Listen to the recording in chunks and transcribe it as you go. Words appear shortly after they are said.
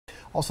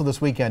Also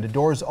this weekend,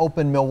 Doors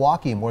Open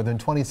Milwaukee. More than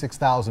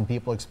 26,000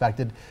 people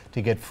expected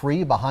to get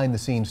free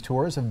behind-the-scenes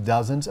tours of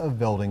dozens of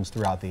buildings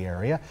throughout the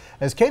area.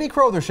 As Katie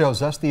Crowther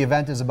shows us, the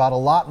event is about a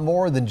lot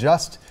more than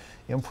just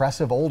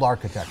impressive old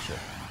architecture.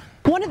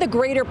 One of the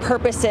greater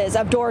purposes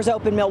of Doors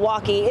Open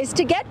Milwaukee is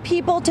to get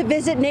people to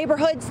visit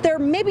neighborhoods they're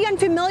maybe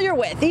unfamiliar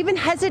with, even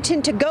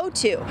hesitant to go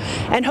to,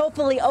 and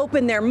hopefully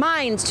open their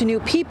minds to new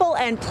people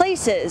and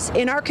places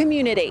in our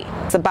community.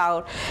 It's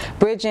about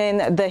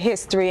bridging the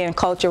history and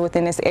culture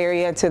within this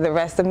area to the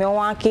rest of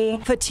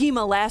Milwaukee.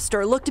 Fatima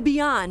Laster looked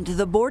beyond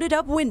the boarded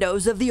up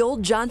windows of the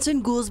old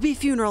Johnson Goolsby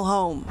funeral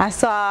home. I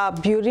saw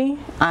beauty,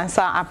 I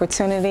saw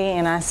opportunity,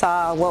 and I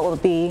saw what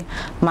would be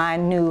my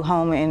new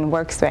home and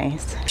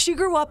workspace. She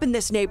grew up in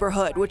this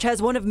neighborhood, which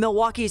has one of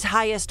Milwaukee's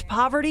highest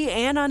poverty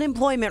and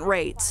unemployment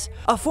rates.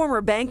 A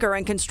former banker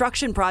and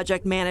construction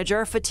project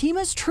manager,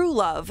 Fatima's true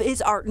love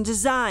is art and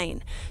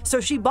design. So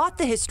she bought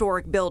the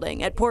historic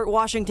building at Port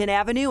Washington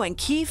Avenue and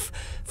Keefe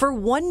for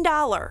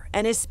 $1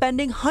 and is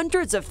spending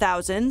hundreds of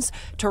thousands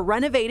to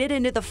renovate it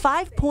into the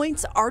 5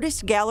 Points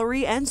Artist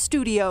Gallery and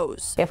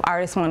Studios. If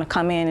artists want to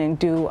come in and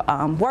do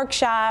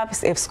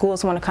workshops, if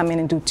schools want to come in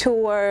and do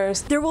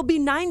tours. There will be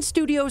 9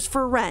 studios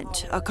for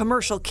rent, a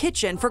commercial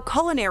kitchen for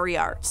culinary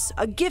arts,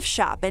 a gift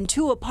shop, and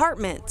 2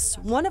 apartments,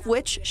 one of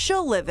which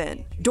she'll live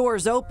in.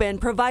 Doors Open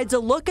provides a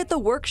look at the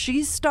work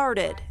she's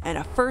started and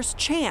a first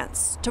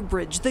chance to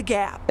bridge the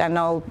gap. I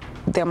know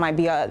there might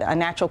be a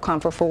natural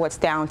comfort for what's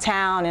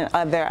downtown and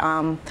other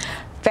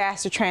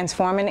faster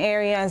transforming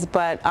areas,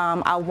 but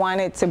I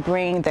wanted to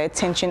bring the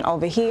attention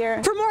over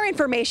here. For more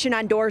information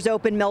on Doors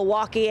Open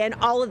Milwaukee and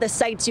all of the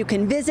sites you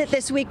can visit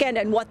this weekend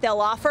and what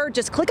they'll offer,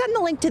 just click on the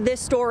link to this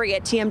story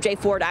at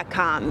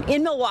TMJ4.com.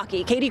 In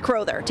Milwaukee, Katie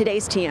Crowther,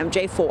 today's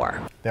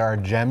TMJ4. There are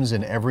gems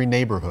in every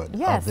neighborhood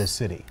of this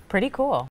city. Pretty cool.